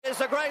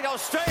the great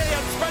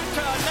Australian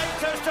sprinter,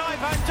 nature's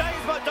type, and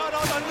James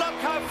McDonald, and look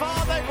how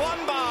far they've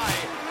won by.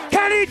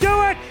 Can he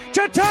do it?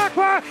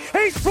 Chautauqua,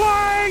 he's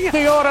flying!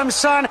 The autumn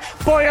sun,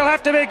 boy, he'll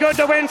have to be good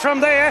to win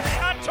from there.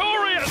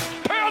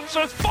 Artorias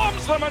pounces,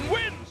 bombs them and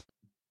wins!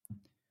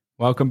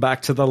 Welcome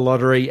back to the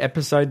lottery,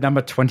 episode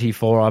number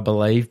 24, I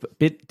believe. A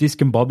bit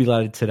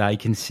discombobulated today,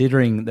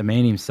 considering the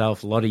man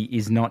himself, Lottie,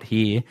 is not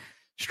here.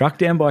 Struck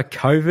down by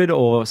COVID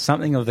or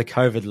something of the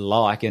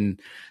COVID-like, and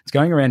it's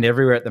going around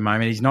everywhere at the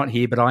moment. He's not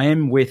here, but I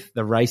am with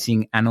the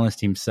racing analyst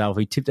himself.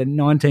 He tipped a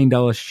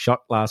 $19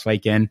 shot last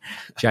weekend.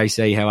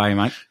 JC, how are you,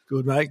 mate?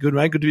 Good, mate. Good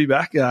to be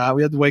back.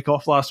 We had the week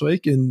off last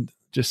week, and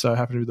just so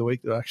happened to be the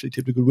week that I actually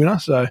tipped a good winner.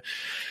 So,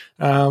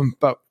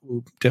 but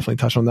we'll definitely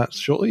touch on that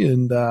shortly,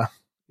 and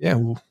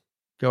we'll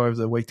go over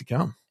the week to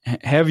come. How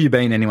have you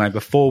been anyway?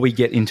 Before we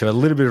get into a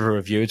little bit of a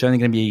review, it's only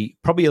going to be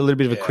probably a little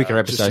bit of a quicker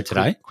episode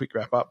today. Quick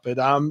wrap up. But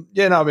I've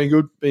been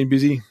good, been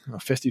busy. A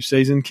festive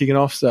season kicking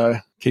off, so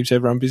keeps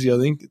everyone busy, I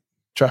think.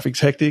 Traffic's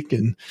hectic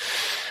and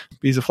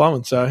beers are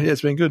flowing. So, yeah,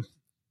 it's been good.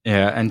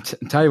 Yeah, and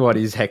tell you what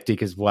is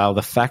hectic as well,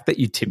 the fact that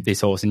you tipped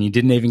this horse and you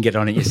didn't even get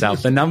on it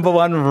yourself. The number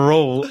one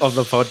rule of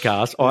the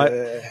podcast,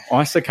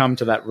 I succumb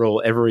to that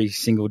rule every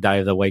single day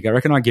of the week. I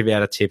reckon I give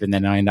out a tip and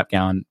then I end up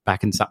going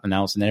back in something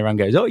else and everyone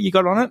goes, oh, you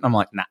got on it? And I'm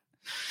like, nah.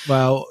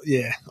 Well,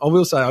 yeah, I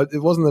will say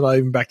it wasn't that I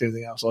even backed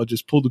anything else. I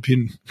just pulled the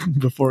pin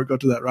before it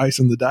got to that race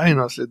on the day,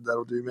 and I said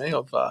that'll do me.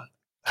 I've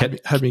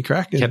had me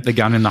crack. Kept the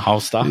gun in the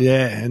holster.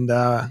 Yeah, and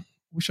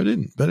wish I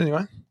didn't. But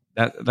anyway,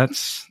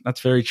 that's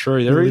very true.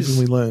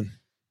 We learn.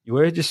 You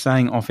were just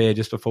saying off air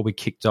just before we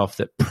kicked off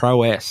that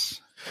Pro-S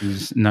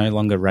is no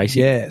longer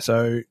racing. Yeah,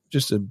 so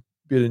just a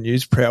bit of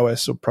news,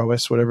 Pro-S or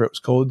Pro-S, whatever it was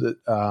called,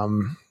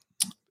 that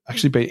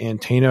actually beat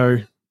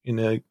Antino in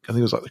I think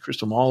it was like the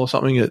Crystal Mile or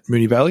something at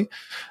Moonee Valley,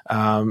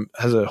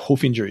 has a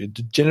hoof injury, a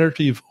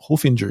degenerative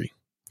hoof injury.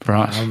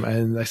 Right.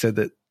 And they said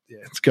that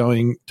it's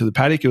going to the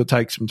paddock. It'll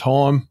take some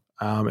time,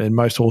 and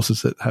most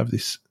horses that have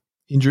this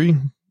injury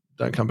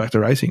don't come back to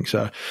racing.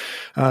 So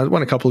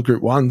won a couple of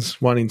Group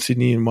 1s, one in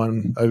Sydney and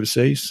one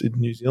overseas in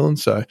New Zealand.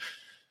 So it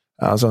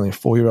was only a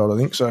 4-year-old,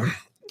 I think. So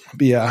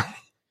be a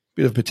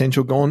bit of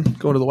potential gone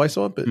to the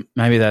wayside, but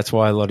maybe that's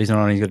why Lottie's not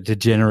on. He's got a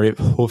degenerative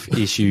hoof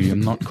issue.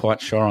 I'm not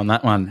quite sure on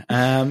that one.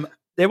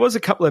 There was a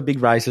couple of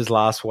big races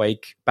last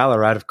week.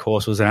 Ballarat, of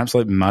course, was an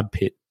absolute mud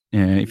pit.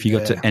 If you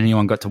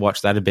anyone got to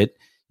watch that a bit,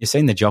 you've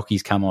seen the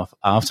jockeys come off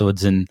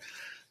afterwards, and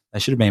they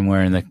should have been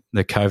wearing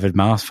the COVID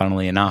mask,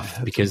 funnily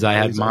enough, because they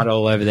had mud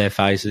all over their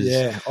faces.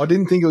 Yeah, I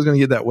didn't think it was going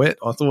to get that wet.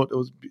 I thought it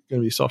was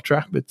going to be a soft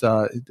track, but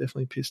it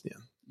definitely pissed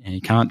down. Yeah,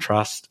 you can't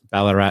trust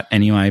Ballarat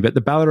anyway. But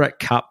the Ballarat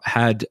Cup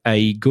had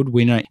a good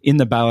winner in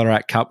the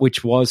Ballarat Cup,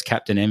 which was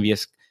Captain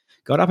Envious.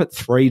 Got up at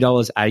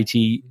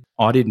 $3.80.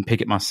 I didn't pick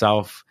it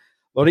myself.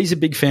 Lottie's a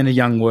big fan of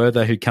Young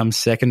Werther, who comes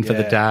second for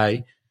the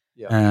day.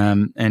 Yeah.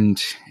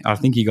 And I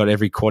think he got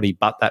every quaddie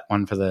but that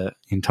one for the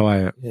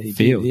entire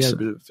field. He had a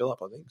bit of a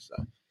fill-up, I think. So.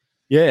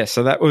 Yeah,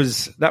 so that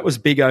was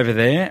big over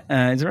there.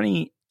 Is there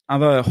any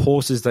other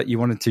horses that you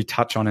wanted to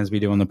touch on as we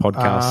do on the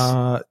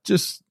podcast?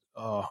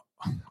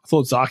 I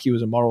thought Zaki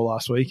was immoral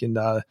last week, and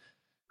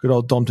good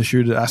old Dom to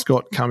shoot at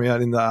Ascot coming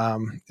out in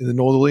the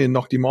Northerly and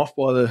knocked him off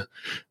by the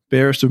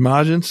barest of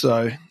margins.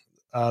 So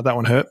that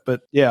one hurt.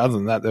 But yeah, other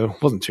than that, there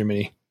wasn't too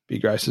many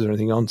big races or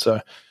anything on. So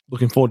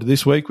looking forward to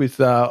this week with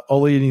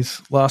Ollie in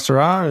his last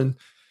hurrah and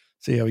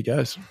see how he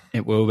goes.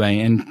 It will be.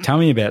 And tell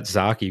me about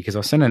Zaki, because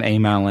I sent an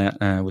email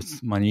out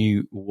with my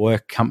new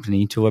work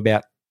company to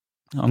about,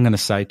 I'm going to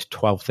say, to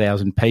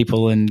 12,000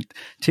 people and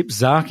tip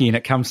Zaki, and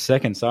it comes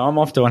second. So I'm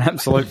off to an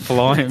absolute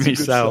fly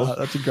myself.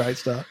 That's a great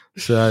start.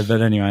 So,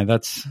 but anyway,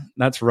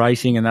 that's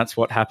racing, and that's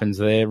what happens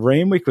there.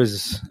 Randwick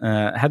was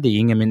had the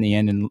Ingham in the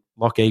end, and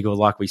Lock Eagle,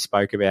 like we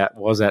spoke about,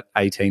 was at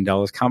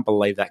 $18. Can't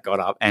believe that got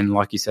up. And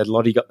like you said,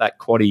 Lottie got that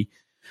quaddie,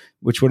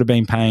 which would have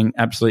been paying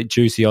absolute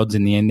juicy odds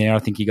in the end there. I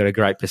think he got a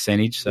great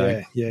percentage.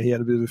 So yeah, he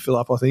had a bit of a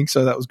fill-up, I think,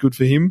 so that was good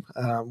for him.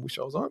 Wish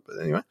I was on it, but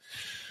anyway.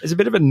 It's a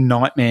bit of a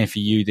nightmare for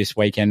you this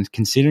weekend,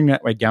 considering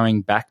that we're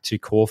going back to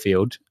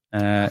Caulfield.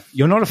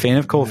 You're not a fan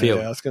of Caulfield.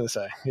 Yeah, I was going to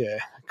say,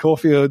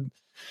 Caulfield,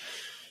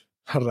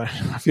 I don't know.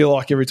 I feel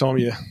like every time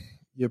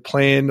you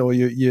plan or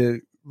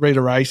you read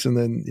a race and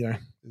then,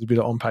 there's a bit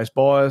of on-pace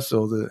bias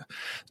or the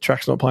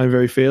track's not playing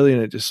very fairly,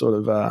 and it just sort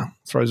of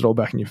throws it all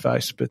back in your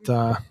face. But,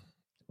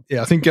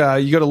 I think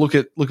you got to look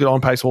at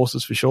on-pace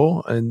horses for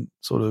sure and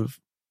sort of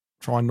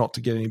try not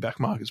to get any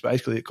back markers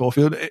basically at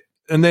Caulfield.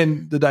 And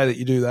then the day that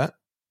you do that,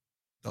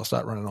 they'll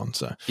start running on.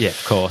 So yeah,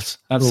 of course.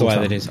 That's the way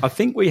that is. I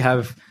think we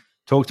have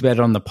talked about it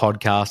on the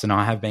podcast, and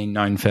I have been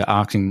known for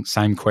asking the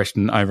same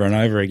question over and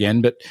over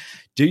again. But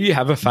do you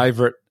have a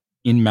favourite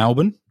in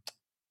Melbourne?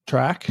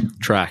 Track.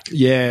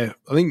 Yeah,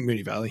 I think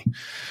Moonee Valley.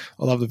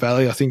 I love the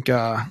Valley. I think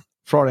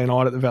Friday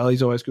night at the Valley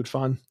is always good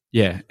fun.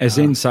 Yeah,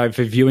 so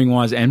for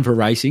viewing-wise and for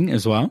racing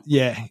as well?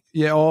 Yeah.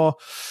 Or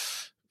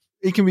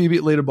it can be a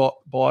bit leader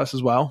bias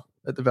as well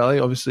at the Valley,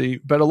 obviously.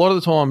 But a lot of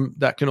the time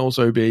that can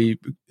also be,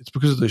 it's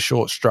because of the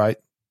short straight,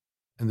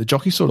 and the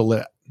jockeys sort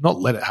of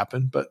not let it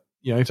happen, but,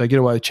 if they get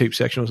away with cheap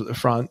sectionals at the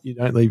front, you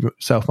don't leave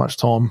yourself much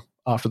time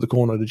after the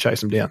corner to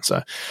chase them down.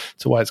 So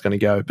it's the way it's going to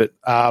go. But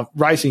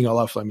racing, I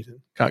love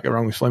Flemington. Can't go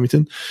wrong with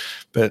Flemington.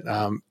 But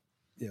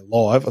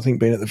live, I think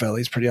being at the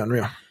Valley is pretty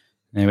unreal.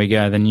 There we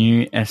go. The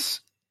new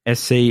SC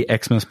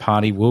Xmas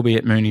party will be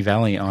at Mooney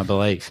Valley, I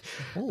believe.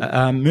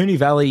 Mooney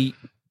Valley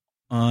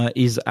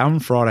is on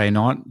Friday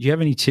night. Do you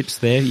have any tips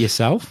there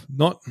yourself?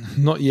 Not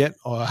yet.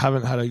 I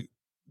haven't had a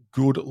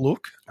good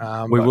look.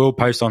 We will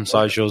post on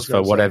socials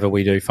for whatever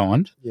we do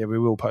find. Yeah, we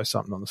will post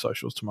something on the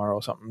socials tomorrow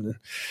or something to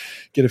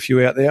get a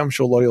few out there. I'm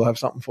sure Lottie will have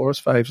something for us.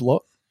 Faves a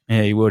lot.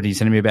 Yeah, he would. He's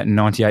sent me about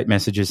 98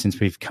 messages since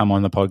we've come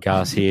on the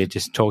podcast here,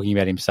 just talking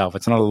about himself.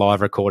 It's not a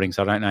live recording,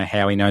 so I don't know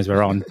how he knows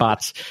we're on.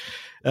 But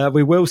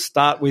we will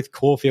start with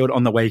Caulfield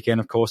on the weekend.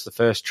 Of course, the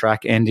first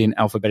track and in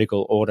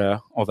alphabetical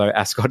order, although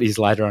Ascot is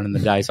later on in the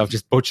day, so I've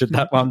just butchered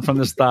that one from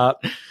the start.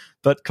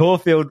 But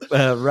Caulfield,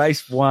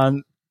 race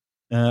 1.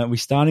 We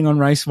starting on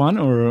race 1?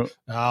 Or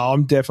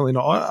I'm definitely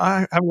not.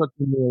 I haven't got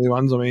too many early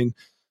ones. I mean,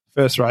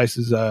 first race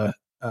is I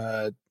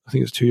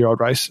think it's a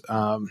 2-year-old race.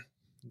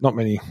 Not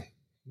many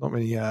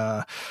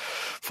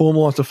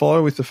formula to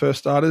follow with the first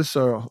starters,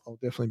 so I'll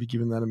definitely be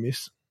giving that a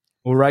miss.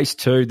 Well, race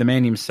 2, the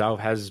man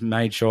himself has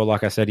made sure,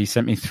 like I said, he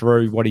sent me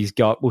through what he's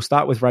got. We'll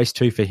start with race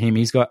 2 for him.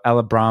 He's got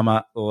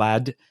Alabama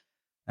Lad,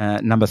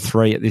 number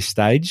 3 at this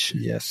stage.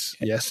 Yes,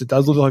 it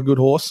does look like a good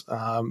horse.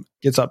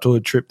 Gets up to a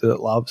trip that it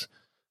loves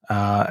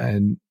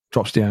and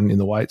drops down in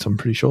the weights, I'm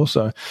pretty sure.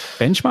 So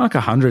benchmark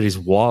 100 is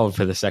wild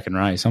for the second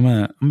race. I'm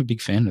a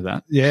big fan of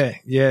that. Yeah.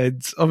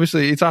 It's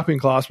obviously it's up in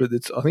class, but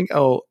it's I think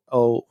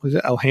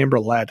Alhambra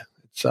Lad.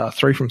 It's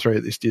 3 from 3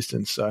 at this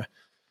distance. So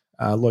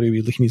Lottie will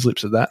be licking his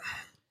lips at that.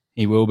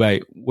 He will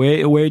be.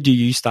 Where do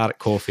you start at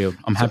Caulfield?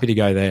 I'm happy to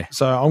go there.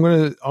 So I'm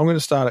gonna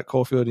start at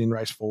Caulfield in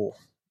race 4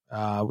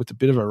 with a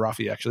bit of a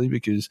roughie actually,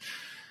 because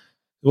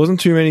there wasn't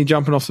too many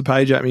jumping off the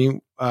page at me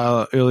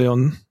early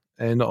on,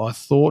 and I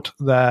thought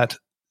that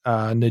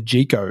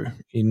Najiko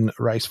in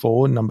race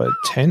 4, number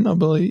 10, I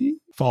believe.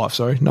 5,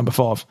 sorry, number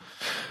 5.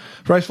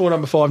 Race 4,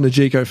 number 5,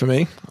 Najiko for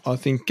me. I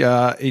think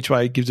each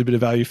way gives a bit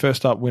of value.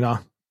 First up,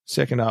 winner.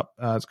 Second up,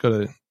 it's got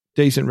a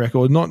decent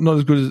record. Not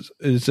as good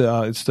as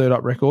its third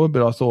up record,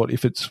 but I thought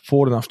if it's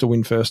forward enough to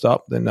win first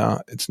up, then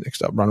its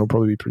next up run will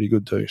probably be pretty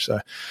good too. So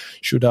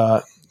should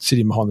sit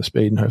in behind the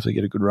speed and hopefully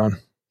get a good run.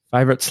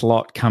 Favourite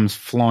slot comes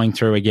flying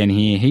through again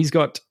here. He's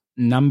got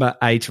number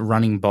 8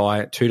 running by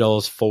at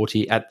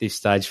 $2.40 at this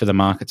stage for the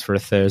markets for a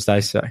Thursday.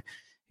 So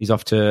he's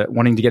off to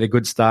wanting to get a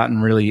good start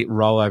and really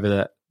roll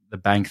over the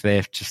bank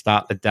there to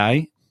start the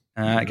day.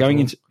 Going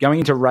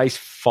into race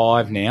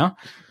 5 now.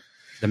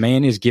 The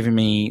man is giving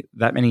me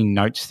that many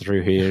notes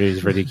through here. It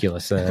is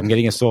ridiculous. I'm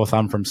getting a sore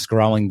thumb from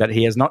scrolling, but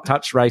he has not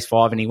touched race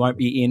 5 and he won't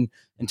be in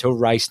until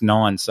race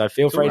 9. So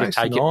feel free to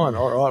take 9.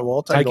 All right, well,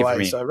 I'll take it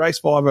away. So race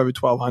 5 over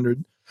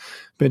 1,200,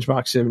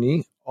 benchmark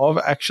 70. I've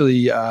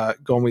actually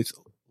gone with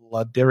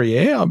La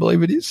Derriere, I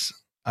believe it is.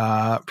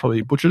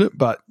 Probably butchered it,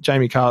 but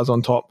Jamie Carr's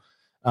on top.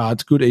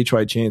 It's a good each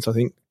way chance, I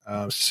think.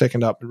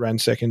 Second up, it ran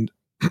second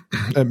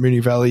at Mooney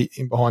Valley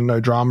in behind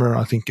No Drama. And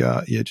I think,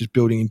 just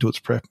building into its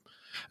prep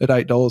at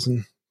 $8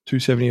 and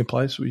 $2.70 a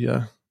place, we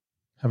have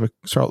a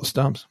throw at the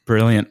stumps.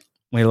 Brilliant.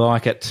 We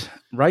like it.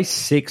 Race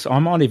 6, I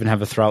might even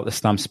have a throw at the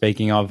stumps,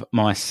 speaking of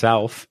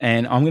myself,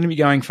 and I'm going to be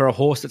going for a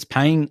horse that's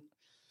paying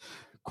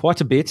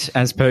quite a bit,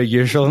 as per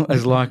usual,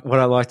 as like what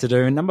I like to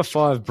do. And number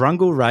 5,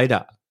 Brungle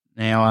Raider.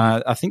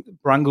 Now, I think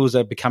Brungles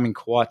are becoming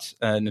quite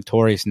a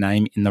notorious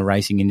name in the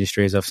racing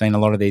industry, as I've seen a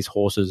lot of these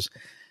horses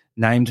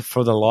named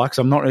for the likes.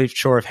 I'm not really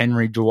sure if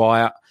Henry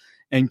Dwyer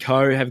and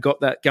co have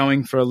got that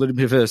going for a little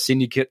bit of a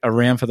syndicate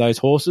around for those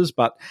horses.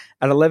 But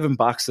at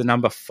 $11, the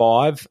number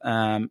 5,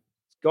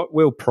 got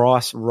Will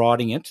Price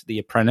riding it, the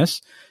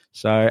apprentice.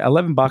 So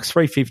 $11,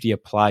 $3.50 a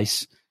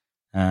place.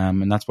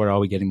 And that's where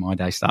I'll be getting my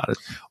day started.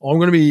 I'm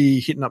going to be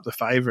hitting up the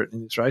favourite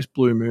in this race,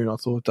 Blue Moon. I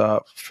thought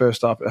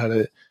first up it had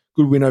a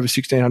good win over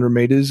 1,600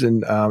 metres,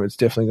 and it's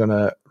definitely going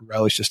to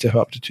relish to step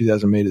up to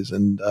 2,000 metres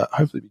and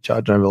hopefully be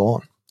charging over the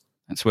line.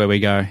 That's where we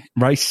go.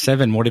 Race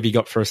 7, what have you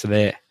got for us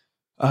there?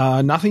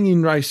 Nothing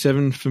in race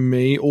 7 for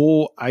me,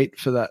 or 8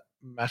 for that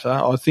matter.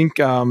 I think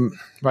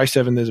race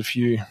 7, there's a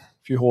few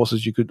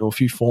horses or a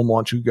few form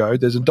lines you could go.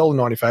 There's a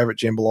 $1.90 favourite,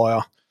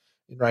 Jambalaya,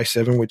 in race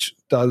 7, which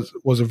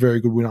was a very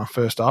good winner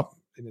first up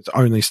in its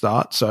only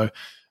start. So,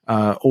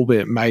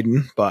 albeit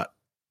maiden, but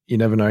you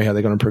never know how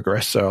they're going to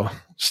progress. So I'll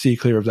steer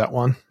clear of that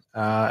one.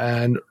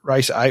 And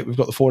race 8, we've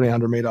got the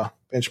 1,400 metre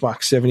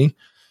benchmark 70.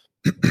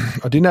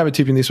 I didn't have a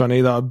tip in this one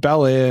either.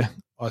 Bel Air,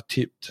 I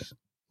tipped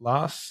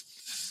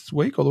last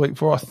week or the week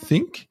before, I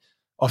think.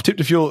 I've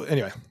tipped a few.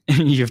 Anyway,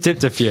 you've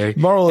tipped a few.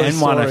 Moral of the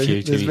story, won a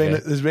few.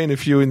 There's been a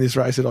few in this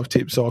race that I've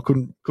tipped, so I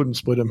couldn't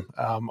split them.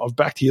 I've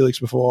backed Helix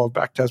before. I've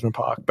backed Tasman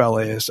Park, Bel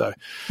Air, so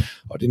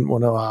I didn't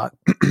want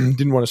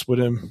to split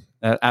them.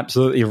 That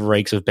absolutely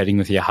reeks of betting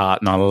with your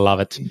heart, and I love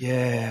it.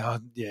 Yeah.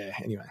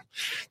 Anyway,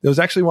 there was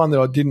actually one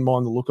that I didn't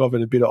mind the look of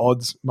at a bit of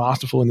odds,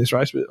 Masterful in this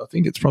race, but I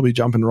think it's probably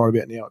jumping right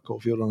about now at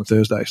Caulfield on a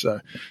Thursday, so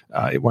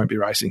it won't be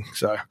racing.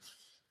 So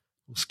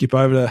we'll skip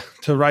over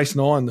to race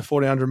 9, the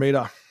 1,400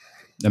 metre.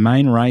 the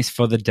main race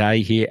for the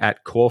day here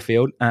at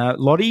Caulfield.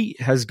 Lottie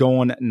has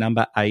gone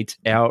number 8,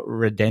 our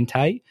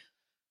Redente.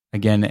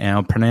 Again,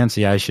 our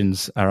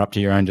pronunciations are up to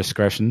your own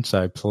discretion,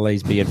 so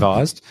please be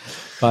advised.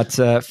 But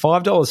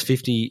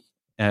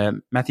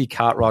 $5.50, Matthew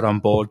Cartwright on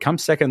board,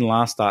 comes second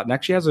last start, and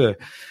actually has a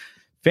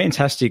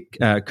fantastic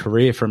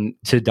career from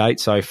to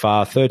date so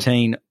far.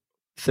 13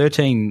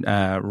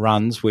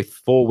 runs with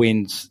 4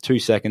 wins, 2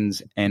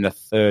 seconds, and a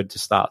third to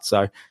start.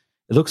 So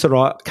it looks all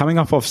right. Coming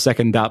off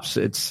second ups,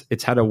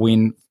 it's had a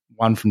win,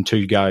 1 from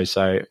 2 goes.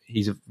 So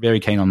he's very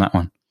keen on that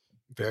one.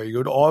 Very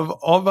good.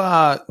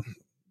 I've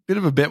bit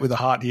of a bet with the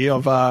heart here.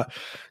 I've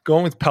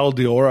gone with Pal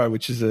d'Oro,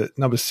 which is at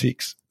number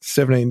 6,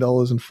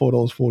 $17 and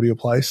 $4.40 a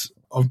place.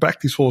 I've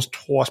backed this horse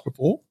twice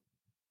before,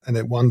 and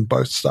it won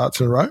both starts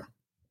in a row.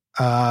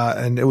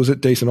 And it was at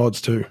decent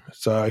odds too.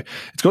 So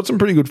it's got some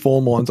pretty good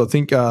form lines. I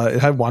think it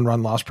had 1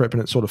 run last prep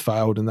and it sort of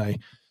failed, and they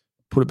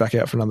put it back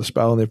out for another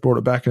spell, and they've brought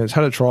it back, and it's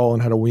had a trial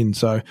and had a win.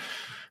 So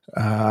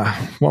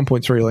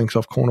 1.3 lengths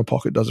off Corner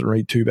Pocket doesn't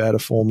read too bad a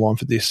form line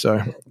for this.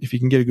 So if you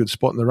can get a good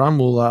spot in the run,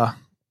 we'll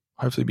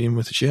hopefully be in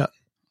with a shout.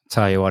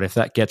 Tell you what, if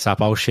that gets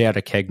up, I'll shout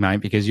a keg, mate,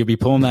 because you'll be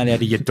pulling that out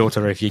of your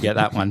daughter if you get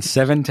that one.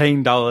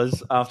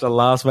 $17 after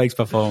last week's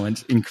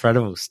performance.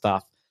 Incredible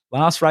stuff.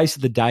 Last race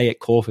of the day at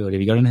Caulfield. Have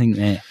you got anything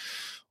there?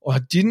 I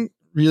didn't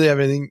really have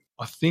anything.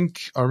 I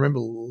think I remember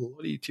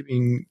Lottie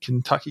tipping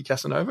Kentucky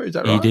Casanova. Is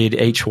that right? You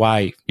did each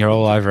way. You're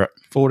all over it.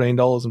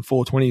 $14 and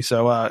 $4.20.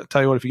 So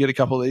tell you what, if you get a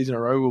couple of these in a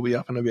row, we'll be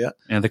up and about.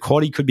 Now, the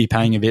quaddie could be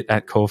paying a bit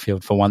at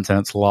Caulfield for once in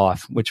its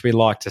life, which we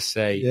like to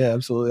see. Yeah,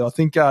 absolutely. I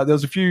think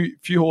there's a few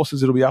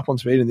horses that'll be up on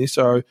speed in this,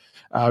 so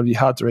it'll be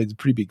hard to read. It's a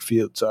pretty big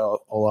field. So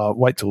I'll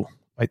wait till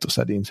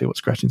Saturday and see what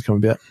scratching's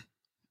coming about.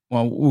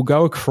 Well, we'll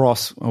go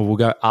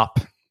up,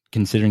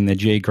 considering the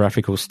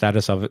geographical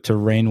status of it, to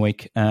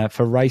Randwick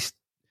for race.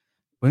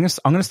 I'm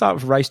going to start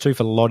with race 2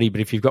 for Lottie, but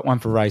if you've got one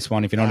for race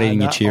 1, if you're not eating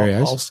your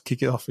Cheerios. I'll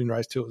kick it off in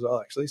race 2 as well,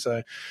 actually.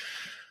 So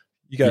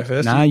you go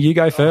first. No, you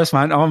go first,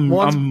 mate.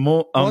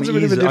 Mine's a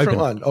bit of a different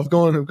one. I've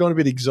gone a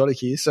bit exotic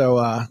here. So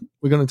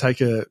we're going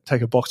to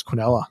take a box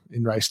Quinella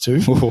in race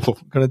 2. We're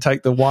going to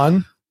take the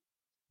 1,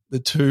 the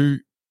 2,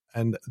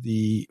 and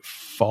the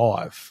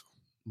 5.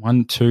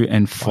 1, 2,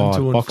 and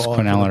 5. Box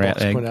Quinella out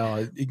there.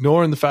 Quinella.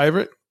 Ignoring the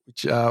favourite,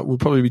 which will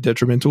probably be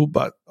detrimental,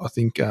 but I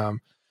think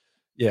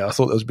I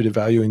thought there was a bit of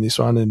value in this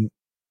one, and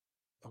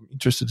I'm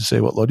interested to see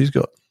what Lottie's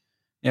got.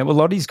 Yeah, well,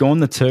 Lottie's gone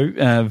the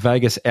 2,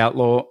 Vegas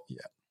Outlaw,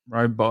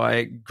 rode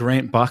by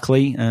Grant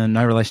Buckley,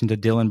 no relation to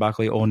Dylan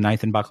Buckley or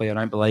Nathan Buckley, I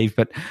don't believe,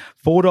 but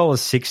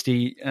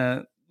 $4.60,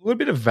 a little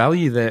bit of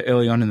value there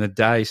early on in the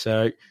day.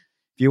 So if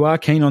you are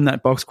keen on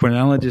that box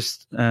Quinella,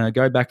 just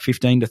go back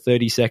 15 to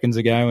 30 seconds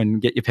ago and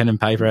get your pen and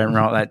paper out and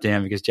write that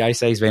down, because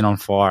JC's been on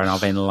fire and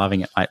I've been loving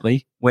it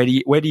lately. Where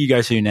do you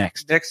go to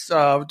next? Next,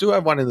 we do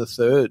have one in the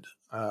 3rd.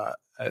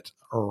 At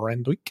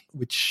Randwick,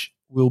 which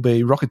will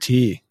be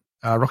Rocketeer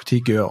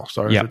Girl,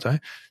 sorry, I should say.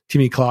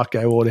 Timmy Clark,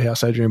 Gay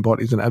Waterhouse, Adrian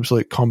Bott is an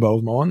absolute combo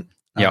of mine.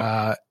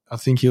 I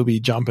think he'll be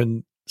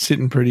jumping,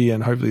 sitting pretty,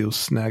 and hopefully he'll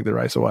snag the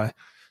race away.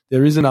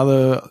 There is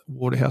another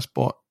Waterhouse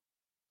Bott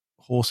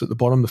horse at the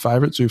bottom, the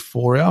favourite, Zoo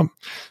 4 Hour.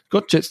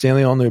 Got Jet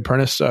Stanley on the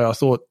apprentice, so I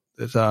thought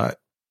that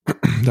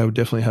they would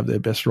definitely have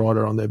their best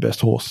rider on their best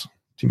horse,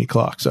 Timmy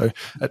Clark. So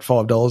at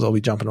 $5, I'll be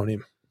jumping on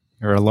him.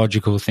 You're a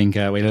logical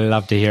thinker. We'd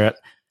love to hear it.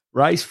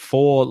 Race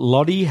 4,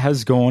 Lottie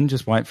has gone.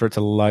 Just wait for it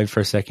to load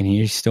for a second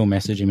here. She's still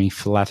messaging me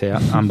flat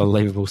out.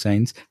 Unbelievable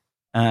scenes.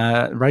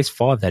 Race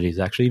 5, that is,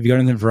 actually. Have you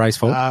got anything for race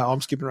 4?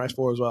 I'm skipping race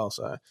 4 as well.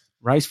 So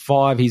race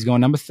 5, he's gone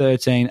number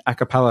 13,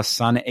 Acapella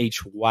Sun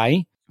each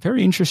way.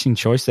 Very interesting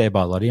choice there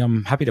by Lottie.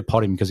 I'm happy to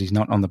pot him because he's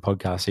not on the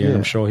podcast here. Yeah.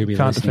 I'm sure he'll be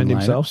can't listening defend later.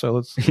 Himself, so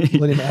let's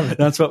let him have it.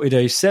 That's what we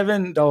do.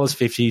 $7.50,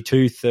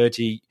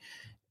 $2.30.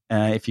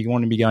 If you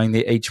want to be going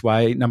there each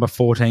way, number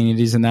 14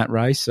 it is in that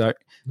race. So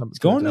it's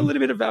gone a little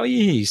bit of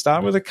value here. He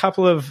started with a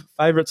couple of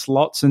favourites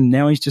lots, and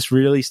now he's just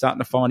really starting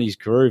to find his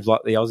groove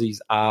like the Aussies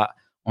are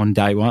on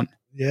day 1.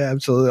 Yeah,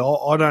 absolutely.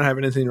 I don't have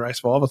anything in race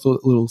 5. I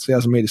thought a little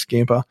 1,000-metre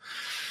scamper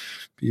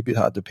be a bit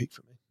hard to pick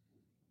for me.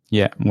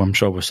 Yeah, well, I'm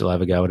sure we'll still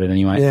have a go at it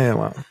anyway. Yeah,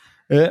 well.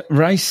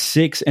 Race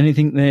 6,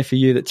 anything there for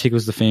you that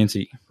tickles the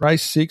fancy?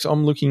 Race 6,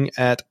 I'm looking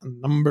at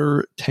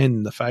number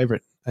 10, the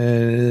favourite,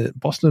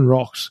 Boston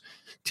Rocks.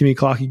 Timmy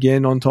Clark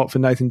again on top for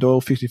Nathan Doyle,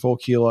 54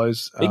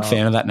 kilos. Big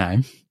fan of that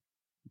name.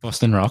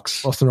 Boston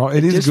Rocks. Boston Rocks.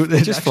 It is good.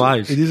 It just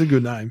flows. It is a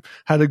good name.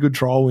 Had a good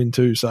trial win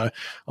too. So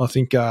I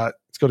think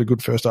it's got a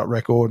good first up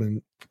record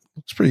and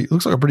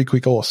looks like a pretty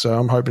quick horse. So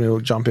I'm hoping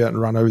it'll jump out and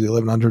run over the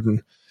 1100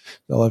 and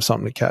they'll have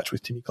something to catch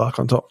with Timmy Clark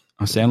on top.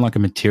 I sound like a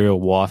material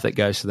wife that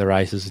goes to the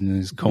races and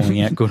is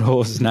calling out good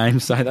horses'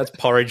 names. So that's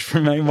porridge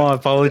from me. My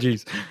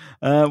apologies.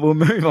 We'll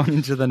move on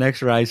into the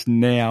next race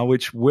now,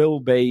 which will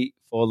be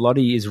for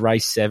Lottie is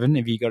race 7.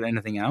 Have you got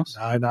anything else?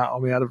 No, I'm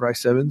out of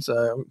race 7, so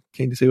I'm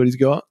keen to see what he's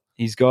got.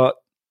 He's got,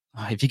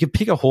 if you could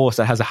pick a horse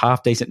that has a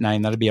half-decent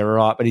name, that'd be all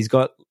right, but he's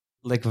got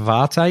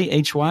Lekvate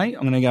each way.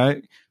 I'm going to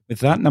go with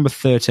that, number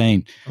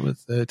 13. Number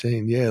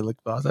 13, yeah,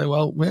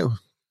 Lekvate.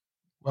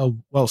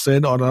 Well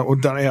said. I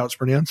don't know how it's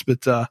pronounced,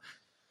 but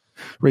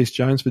Reece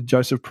Jones for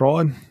Joseph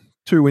Pride.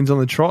 2 wins on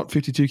the trot,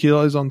 52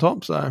 kilos on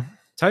top. So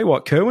Tell you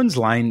what, Kerwin's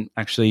Lane,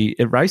 actually,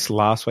 it raced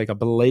last week. I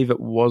believe it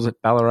was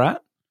at Ballarat.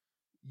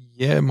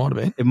 yeah, it might have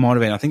been. It might have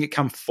been. I think it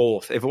come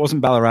fourth. If it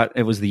wasn't Ballarat,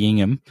 it was the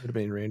Ingham. It would have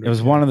been random. It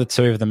was one of the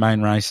two of the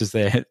main races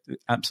there.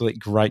 Absolute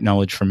great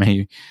knowledge from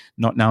me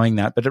not knowing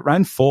that. But it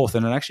ran fourth,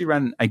 and it actually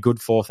ran a good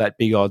fourth at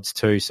big odds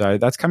too. So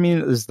that's coming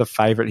in as the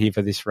favourite here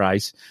for this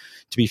race.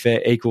 To be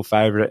fair, equal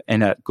favourite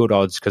and at good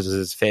odds because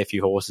there's a fair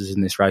few horses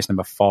in this race,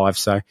 number 5.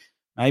 So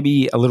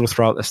maybe a little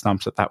throw at the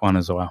stumps at that one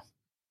as well.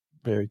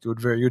 Very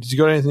good, very good. Has he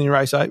got anything in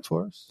race 8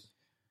 for us?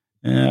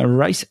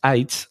 Race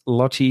 8,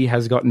 Lottie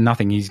has got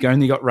nothing. He's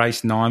only got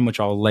race 9, which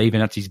I'll leave,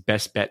 and that's his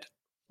best bet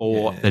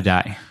for the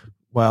day.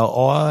 Well,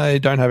 I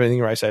don't have anything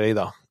in race 8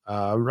 either.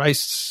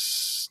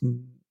 Race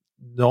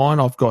 9,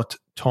 I've got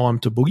Time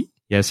to Boogie.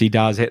 Yes, he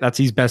does. That's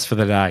his best for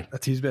the day.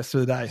 That's his best for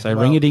the day. So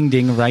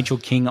ring-a-ding-ding, Rachel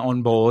King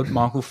on board,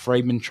 Michael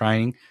Friedman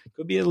training.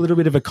 Could be a little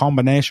bit of a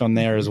combination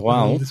there as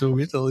well. A little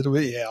bit.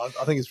 Yeah,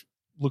 I think it's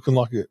looking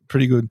like a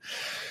pretty good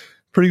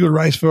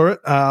race for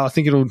it. I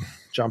think it'll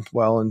jump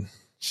well and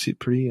sit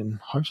pretty and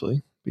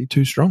hopefully be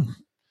too strong.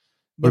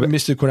 Never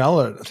missed a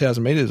Quinella at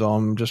 1,000 metres,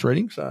 I'm just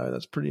reading, so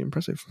that's pretty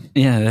impressive.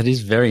 Yeah, that is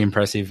very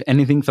impressive.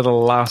 Anything for the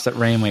last at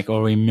Randwick,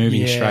 or are we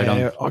moving straight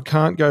on? I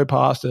can't go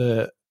past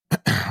a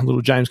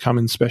little James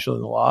Cummins special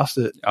in the last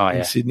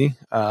in Sydney.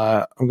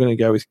 I'm going to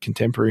go with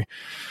Contemporary.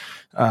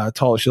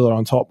 Tyler Schiller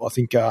on top. I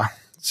think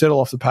settle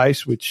off the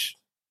pace, which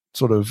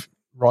sort of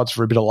rides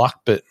for a bit of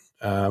luck, but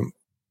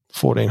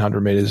 1,400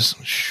 metres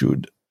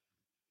should –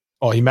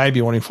 he may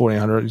be wanting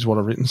 1,400 is what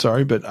I've written,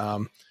 sorry. But,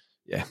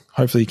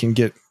 hopefully he can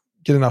get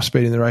enough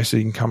speed in the race so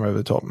he can come over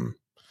the top and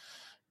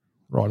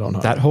ride on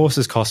home. That horse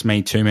has cost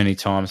me too many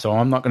times, so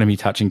I'm not going to be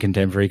touching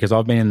Contemporary because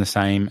I've been in the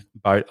same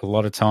boat a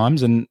lot of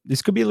times, and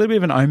this could be a little bit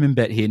of an omen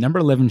bet here. Number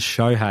 11,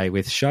 Shohei,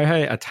 with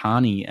Shohei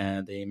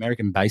Ohtani, the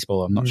American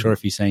baseball. I'm not sure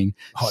if you've seen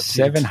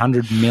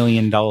 $700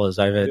 million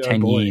over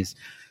 10 years.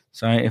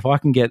 So if I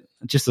can get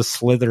just a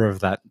slither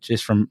of that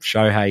just from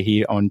Shohei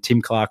here on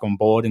Tim Clark on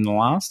board in the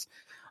last,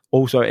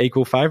 also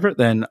equal favourite,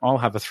 then I'll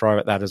have a throw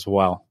at that as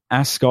well.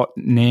 Ascot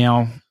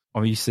now,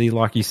 obviously,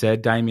 like you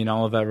said, Damien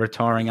Oliver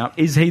retiring up.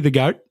 Is he the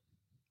GOAT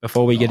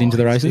before we get into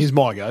the races? He's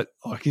my GOAT.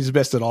 Like, he's the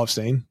best that I've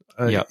seen.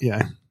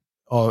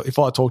 If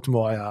I talk to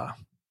my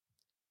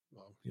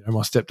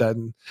my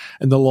stepdad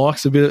and the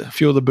likes, a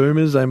few of the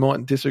boomers, they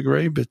might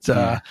disagree, but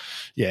definitely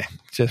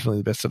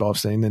the best that I've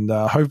seen, and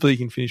hopefully he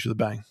can finish with a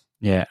bang.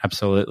 Yeah,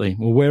 absolutely.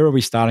 Well, where are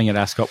we starting at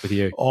Ascot with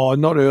you? Oh,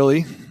 not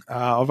early.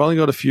 I've only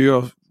got a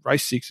few.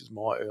 Race 6 is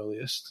my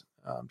earliest.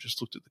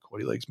 Just looked at the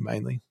quaddy leagues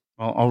mainly.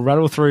 Well, I'll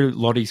rattle through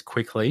Lottie's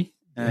quickly.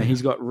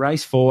 He's got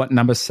race 4,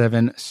 number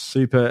 7,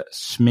 Super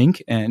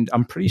Smink, and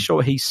I'm pretty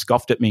sure he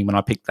scoffed at me when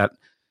I picked that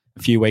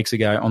a few weeks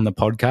ago on the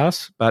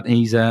podcast, but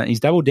he's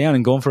doubled down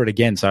and gone for it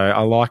again, so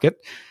I like it.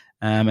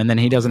 And then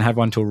he doesn't have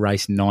one till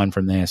race 9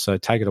 from there, so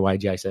take it away,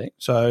 JC.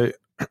 So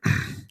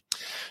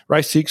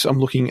race 6, I'm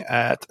looking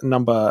at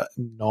number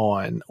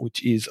 9,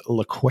 which is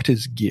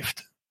Laquetta's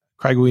Gift.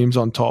 Craig Williams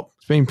on top.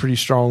 It's been pretty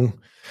strong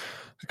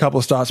a couple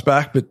of starts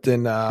back, but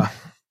then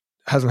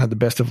hasn't had the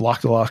best of luck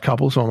the last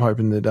couple, so I'm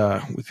hoping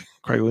that with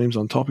Craig Williams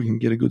on top, he can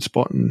get a good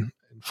spot and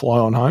fly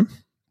on home.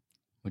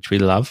 Which we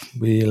love.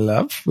 We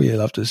love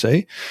to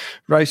see.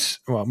 Race,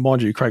 well,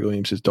 mind you, Craig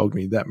Williams has dogged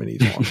me that many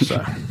times,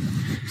 so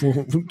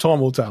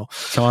time will tell.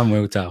 Time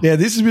will tell. Yeah,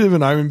 this is a bit of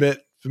an omen bet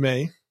for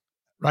me.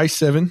 Race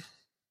 7,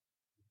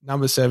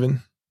 number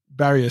 7,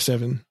 barrier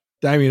 7,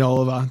 Damien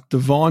Oliver,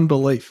 Divine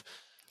Belief.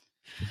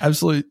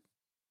 Absolute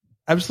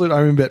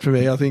omen bet for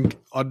me. I think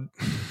I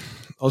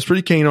was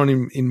pretty keen on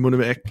him in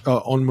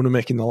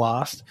Munamek in the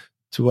last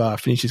to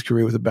finish his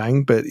career with a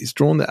bang, but he's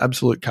drawn the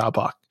absolute car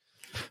park.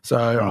 So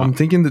I'm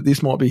thinking that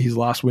this might be his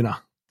last winner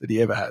that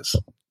he ever has.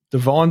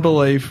 Divine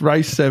Belief,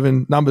 race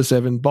 7, number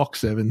 7, box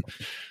 7.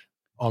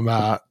 I'm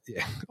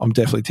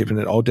definitely tipping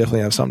it. I'll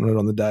definitely have something on it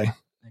on the day.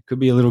 It could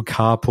be a little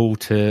carpool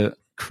to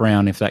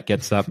Crown if that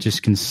gets up,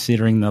 just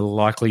considering the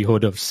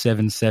likelihood of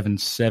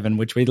 777,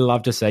 which we'd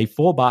love to see.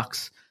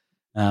 $4.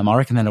 I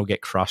reckon that'll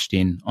get crushed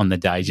in on the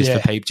day just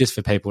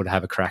for people to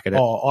have a crack at it.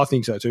 Oh, I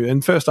think so too.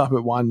 And first up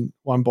at one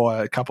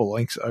by a couple of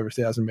lengths over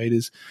 1,000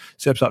 metres,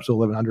 steps up to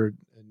 1,100,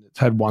 and it's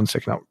had 1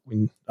 second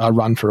up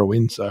run for a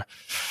win. So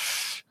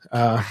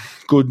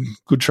good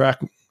track.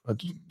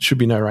 It should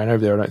be no rain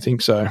over there, I don't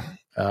think so.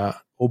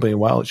 All being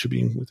well, it should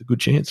be with a good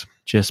chance.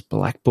 Just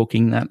black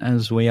booking that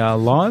as we are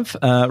live.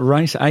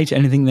 Race 8,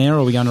 anything there, or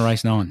are we going to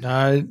race 9?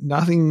 No,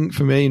 nothing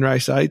for me in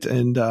race 8.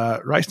 And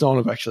race 9,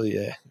 I've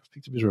actually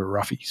picked a bit of a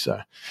roughie,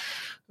 so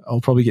I'll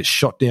probably get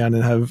shot down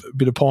and have a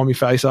bit of pie on my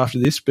face after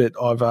this. But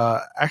I've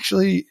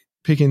actually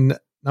picking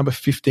number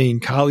 15,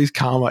 Carly's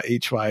Karma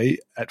each way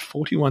at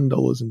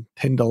 $41 and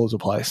 $10 a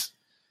place.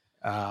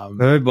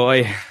 Oh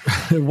boy,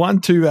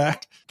 1-2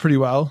 back pretty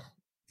well.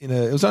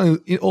 It was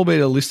only,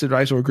 albeit a listed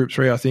race or a Group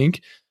 3, I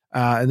think.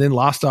 And then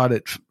last start,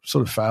 it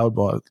sort of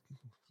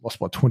lost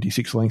by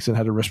 26 lengths and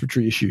had a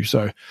respiratory issue.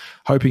 So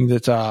hoping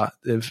that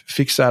they've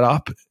fixed that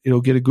up.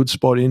 It'll get a good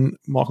spot in,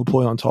 Michael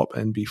Ploy on top,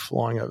 and be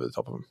flying over the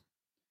top of him.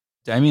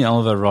 Damien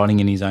Oliver riding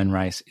in his own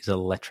race is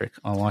electric.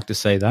 I like to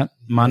see that.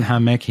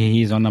 Munhamek,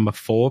 he is on number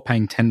 4,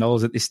 paying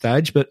 $10 at this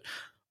stage. But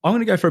I'm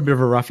going to go for a bit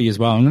of a roughie as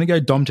well. I'm going to go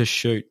Dom to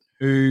Shoot,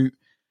 who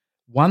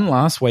won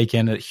last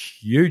weekend at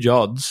huge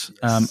odds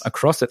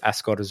across at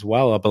Ascot as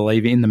well, I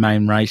believe, in the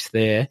main race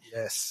there.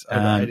 Yes,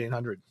 over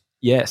 1,800.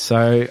 Yeah,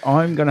 so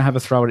I'm going to have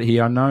a throw at it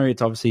here. I know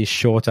it's obviously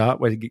shorter.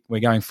 We're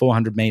going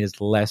 400 metres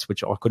less,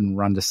 which I couldn't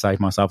run to save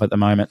myself at the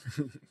moment.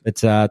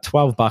 It's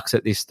 $12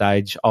 at this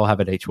stage. I'll have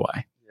it each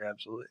way. Yeah,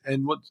 absolutely.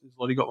 And what has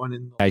Lottie got one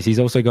in? He's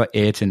also got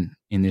Ayrton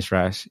in this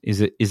race.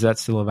 Is that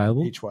still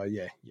available? Each way,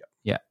 yeah.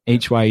 Yeah,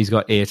 each way he's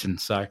got Ayrton.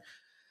 So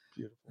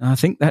I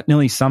think that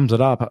nearly sums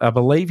it up. I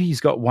believe he's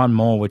got one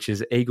more, which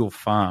is Eagle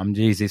Farm.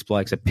 Geez, this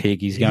bloke's a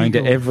pig. He's going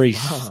to every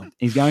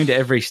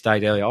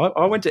state earlier.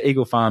 I went to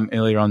Eagle Farm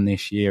earlier on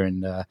this year,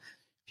 and if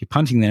you're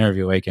punting there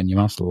every weekend, you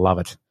must love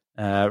it.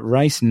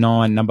 Race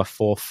 9, number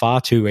 4,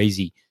 Far Too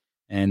Easy.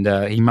 And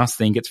he must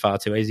think it's far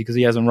too easy because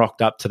he hasn't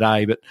rocked up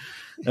today. But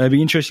it'll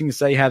be interesting to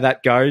see how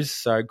that goes.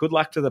 So good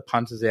luck to the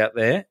punters out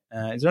there.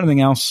 Is there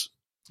anything else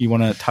you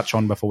want to touch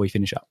on before we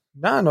finish up?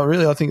 No, not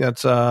really. I think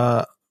that's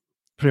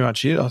pretty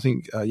much it. I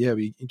think, it'll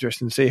be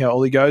interesting to see how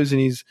Ollie goes in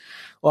his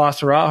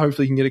last hurrah.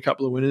 Hopefully he can get a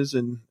couple of winners,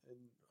 and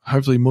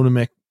hopefully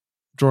Munamek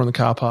drawing the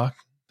car park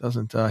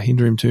doesn't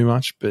hinder him too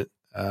much. But,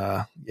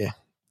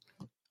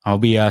 I'll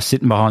be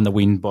sitting behind the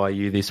wind by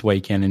you this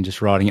weekend and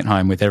just riding it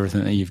home with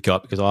everything that you've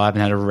got, because I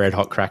haven't had a red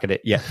hot crack at it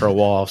yet for a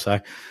while.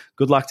 So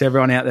good luck to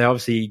everyone out there.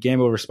 Obviously,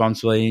 gamble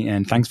responsibly,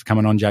 and thanks for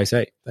coming on,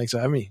 JC. Thanks for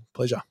having me.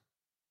 Pleasure.